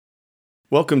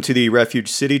Welcome to the Refuge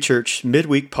City Church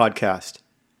Midweek Podcast.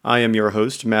 I am your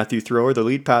host, Matthew Thrower, the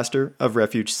lead pastor of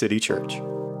Refuge City Church.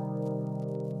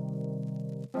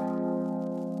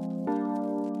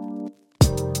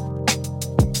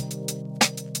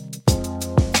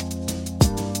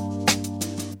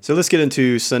 So let's get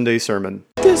into Sunday sermon.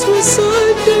 This was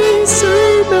Sunday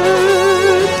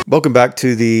sermon. Welcome back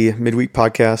to the Midweek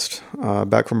Podcast,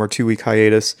 back from our 2-week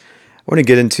hiatus. I want to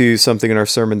get into something in our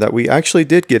sermon that we actually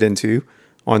did get into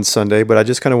on Sunday, but I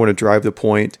just kind of want to drive the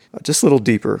point just a little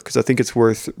deeper because I think it's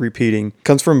worth repeating. It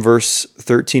comes from verse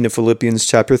 13 of Philippians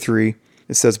chapter 3.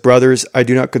 It says, "Brothers, I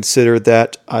do not consider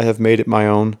that I have made it my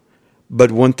own,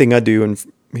 but one thing I do," and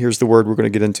here's the word we're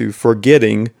going to get into,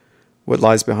 "forgetting what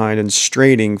lies behind and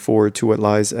straining forward to what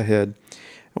lies ahead."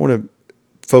 I want to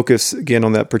focus again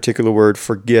on that particular word,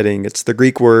 forgetting. It's the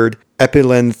Greek word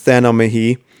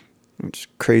epilenthanomehi, which is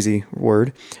a crazy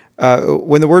word.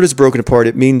 When the word is broken apart,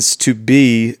 it means to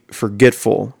be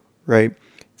forgetful, right?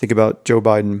 Think about Joe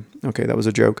Biden. Okay, that was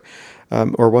a joke.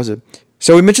 Or was it?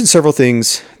 So we mentioned several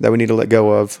things that we need to let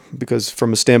go of because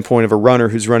from a standpoint of a runner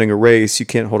who's running a race, you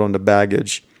can't hold on to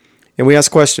baggage. And we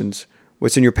ask questions.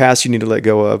 What's in your past you need to let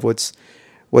go of? What's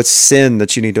sin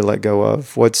that you need to let go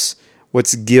of? What's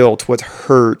guilt? What's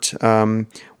hurt?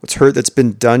 What's hurt that's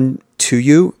been done to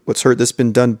you? What's hurt that's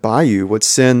been done by you? What's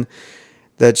sin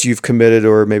that you've committed,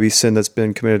 or maybe sin that's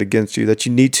been committed against you that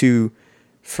you need to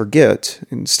forget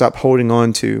and stop holding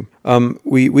on to?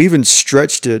 We even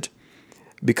stretched it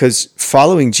because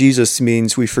following Jesus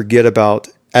means we forget about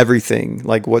everything,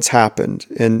 like what's happened.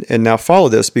 And now follow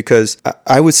this, because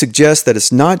I would suggest that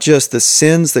it's not just the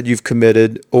sins that you've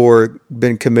committed or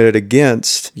been committed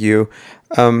against you.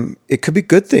 It could be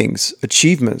good things,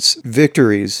 achievements,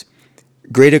 victories,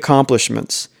 great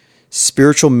accomplishments,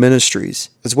 spiritual ministries,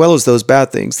 as well as those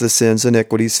bad things, the sins,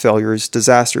 iniquities, failures,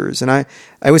 disasters. And I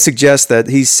would suggest that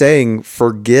he's saying,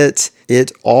 forget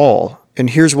it all.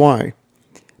 And here's why.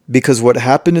 Because what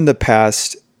happened in the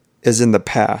past is in the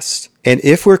past. And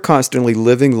if we're constantly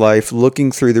living life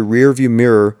looking through the rearview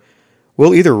mirror,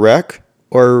 we'll either wreck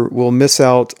or we'll miss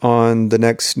out on the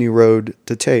next new road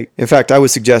to take. In fact, I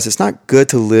would suggest it's not good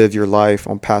to live your life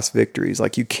on past victories.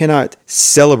 Like, you cannot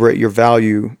celebrate your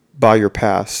value by your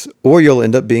past, or you'll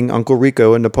end up being Uncle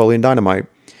Rico and Napoleon Dynamite.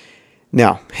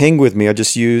 Now, hang with me. I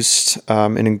just used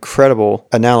an incredible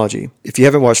analogy. If you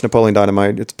haven't watched Napoleon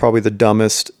Dynamite, it's probably the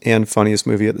dumbest and funniest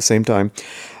movie at the same time.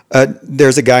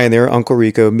 There's a guy in there, Uncle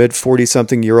Rico,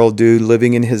 mid-40-something-year-old dude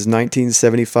living in his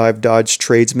 1975 Dodge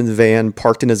Tradesman van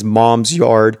parked in his mom's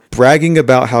yard, bragging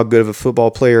about how good of a football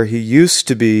player he used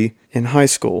to be in high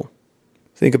school.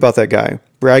 Think about that guy,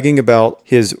 bragging about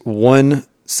his one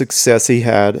success he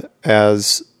had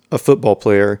as a football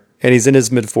player, and he's in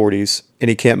his mid-40s, and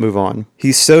he can't move on.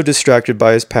 He's so distracted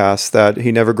by his past that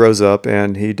he never grows up,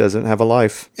 and he doesn't have a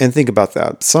life. And think about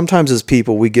that. Sometimes as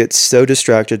people, we get so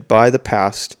distracted by the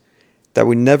past that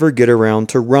we never get around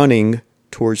to running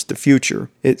towards the future.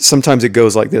 Sometimes it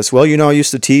goes like this. Well, I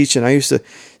used to teach, and I used to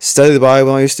study the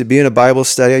Bible. I used to be in a Bible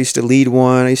study. I used to lead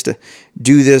one. I used to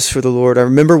do this for the Lord. I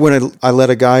remember when I led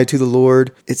a guy to the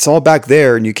Lord. It's all back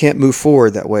there, and you can't move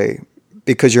forward that way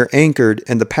because you're anchored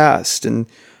in the past. And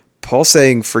Paul's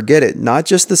saying, forget it. Not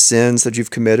just the sins that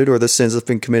you've committed or the sins that have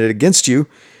been committed against you.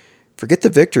 Forget the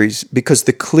victories, because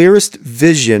the clearest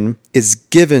vision is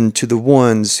given to the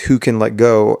ones who can let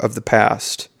go of the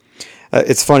past.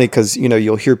 It's funny because,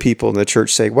 you'll hear people in the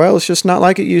church say, well, it's just not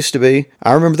like it used to be.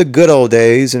 I remember the good old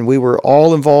days, and we were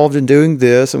all involved in doing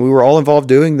this, and we were all involved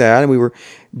doing that, and we were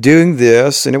doing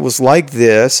this, and it was like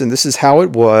this, and this is how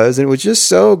it was, and it was just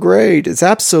so great. It's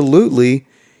absolutely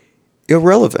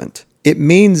irrelevant. It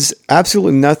means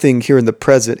absolutely nothing here in the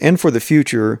present and for the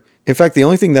future. In fact, the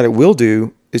only thing that it will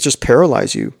do is just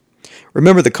paralyze you.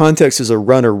 Remember, the context is a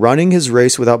runner running his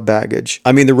race without baggage.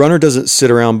 I mean, the runner doesn't sit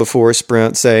around before a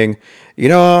sprint saying,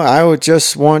 I would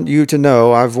just want you to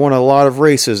know I've won a lot of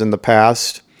races in the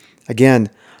past. Again,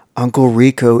 Uncle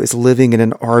Rico is living in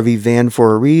an RV van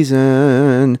for a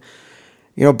reason.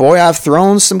 Boy, I've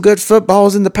thrown some good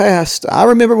footballs in the past. I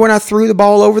remember when I threw the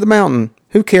ball over the mountain.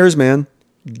 Who cares, man?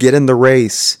 Get in the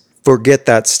race. Forget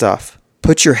that stuff.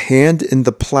 Put your hand in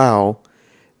the plow.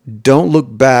 Don't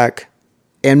look back.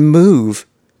 And move.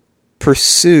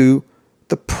 Pursue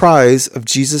the prize of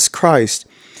Jesus Christ.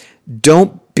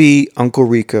 Don't be Uncle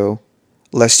Rico,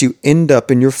 lest you end up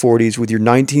in your 40s with your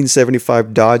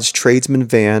 1975 Dodge Tradesman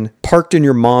van parked in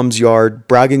your mom's yard,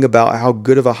 bragging about how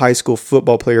good of a high school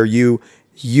football player you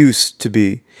used to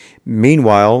be.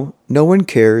 Meanwhile, no one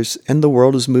cares, and the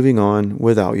world is moving on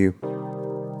without you.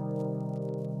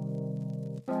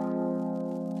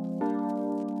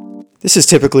 This is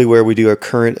typically where we do a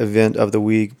current event of the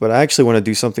week, but I actually want to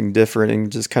do something different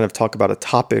and just kind of talk about a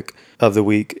topic of the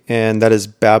week, and that is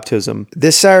baptism.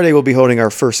 This Saturday, we'll be holding our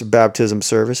first baptism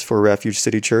service for Refuge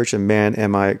City Church, and man,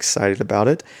 am I excited about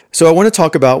it. So I want to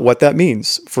talk about what that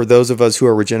means for those of us who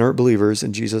are regenerate believers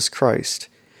in Jesus Christ.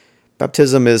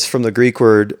 Baptism is from the Greek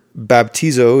word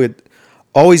baptizo. It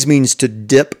always means to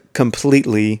dip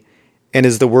completely, and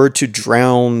is the word to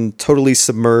drown, totally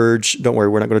submerge. Don't worry,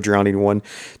 we're not going to drown anyone.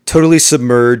 Totally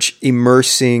submerge,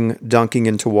 immersing, dunking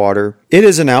into water. It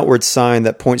is an outward sign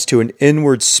that points to an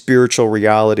inward spiritual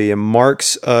reality and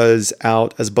marks us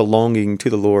out as belonging to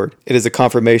the Lord. It is a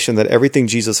confirmation that everything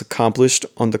Jesus accomplished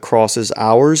on the cross is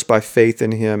ours by faith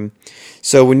in Him.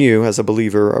 So when you, as a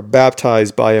believer, are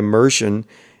baptized by immersion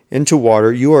into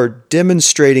water, you are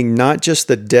demonstrating not just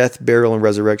the death, burial, and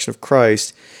resurrection of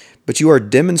Christ, but you are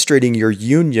demonstrating your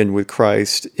union with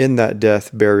Christ in that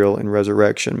death, burial, and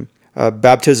resurrection.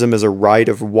 Baptism is a rite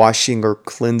of washing or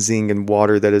cleansing in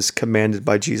water that is commanded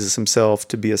by Jesus Himself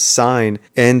to be a sign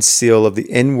and seal of the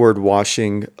inward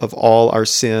washing of all our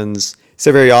sins.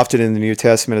 So very often in the New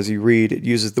Testament, as you read, it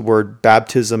uses the word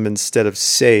baptism instead of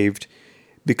saved,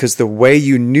 because the way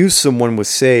you knew someone was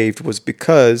saved was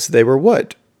because they were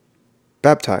what?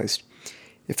 Baptized.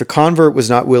 If a convert was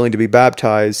not willing to be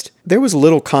baptized, there was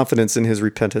little confidence in his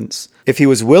repentance. If he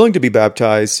was willing to be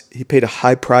baptized, he paid a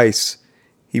high price.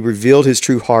 He revealed his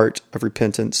true heart of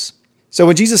repentance. So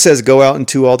when Jesus says, go out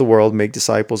into all the world, make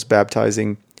disciples,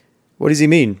 baptizing, what does He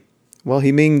mean? Well,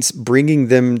 He means bringing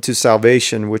them to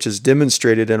salvation, which is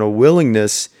demonstrated in a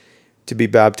willingness to be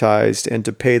baptized and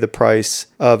to pay the price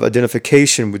of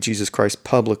identification with Jesus Christ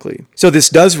publicly. So this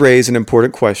does raise an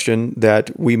important question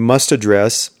that we must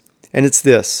address, and it's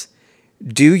this: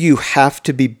 do you have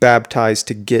to be baptized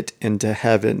to get into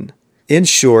heaven? In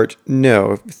short,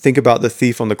 no. Think about the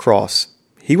thief on the cross.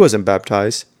 He wasn't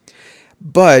baptized.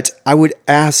 But I would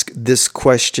ask this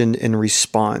question in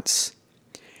response.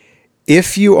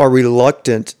 If you are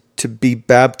reluctant to be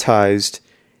baptized,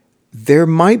 there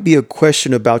might be a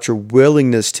question about your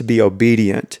willingness to be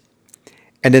obedient.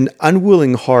 And an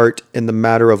unwilling heart in the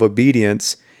matter of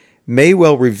obedience may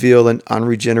well reveal an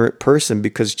unregenerate person,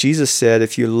 because Jesus said,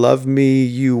 if you love me,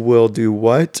 you will do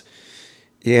what?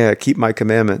 Yeah, keep my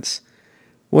commandments.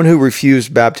 One who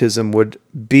refused baptism would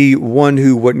be one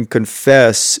who wouldn't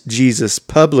confess Jesus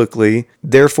publicly,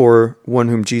 therefore one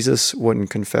whom Jesus wouldn't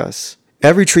confess.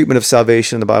 Every treatment of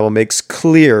salvation in the Bible makes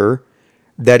clear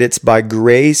that it's by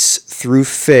grace through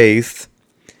faith,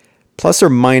 plus or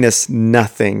minus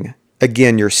nothing.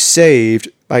 Again, you're saved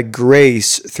by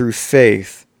grace through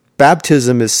faith.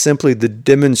 Baptism is simply the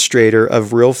demonstrator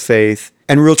of real faith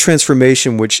and real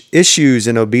transformation, which issues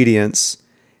in obedience,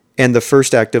 and the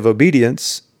first act of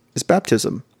obedience is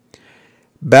baptism.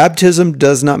 Baptism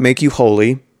does not make you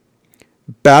holy.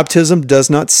 Baptism does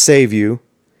not save you.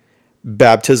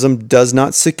 Baptism does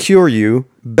not secure you.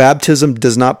 Baptism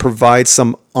does not provide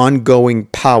some ongoing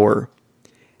power.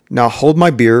 Now hold my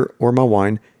beer or my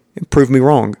wine and prove me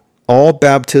wrong. All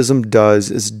baptism does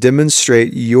is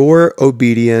demonstrate your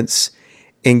obedience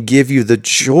and give you the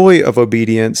joy of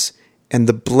obedience and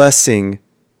the blessing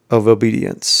of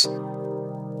obedience.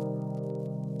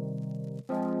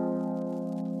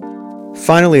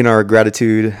 Finally, in our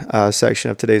gratitude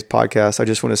section of today's podcast, I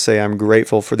just want to say I'm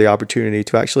grateful for the opportunity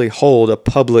to actually hold a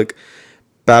public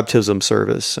baptism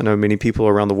service. I know many people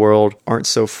around the world aren't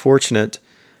so fortunate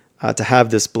to have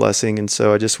this blessing, and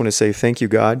so I just want to say thank you,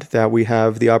 God, that we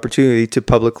have the opportunity to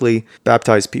publicly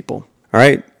baptize people. All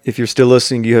right, if you're still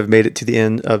listening, you have made it to the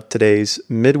end of today's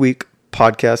midweek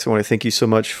podcast. I want to thank you so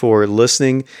much for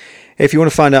listening. If you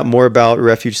want to find out more about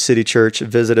Refuge City Church,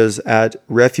 visit us at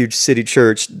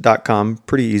refugecitychurch.com.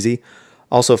 Pretty easy.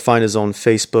 Also find us on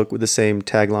Facebook with the same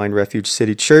tagline, Refuge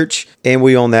City Church. And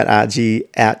we own that IG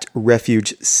at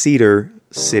Refuge Cedar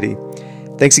City.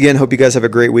 Thanks again. Hope you guys have a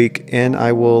great week, and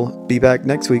I will be back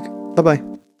next week. Bye-bye.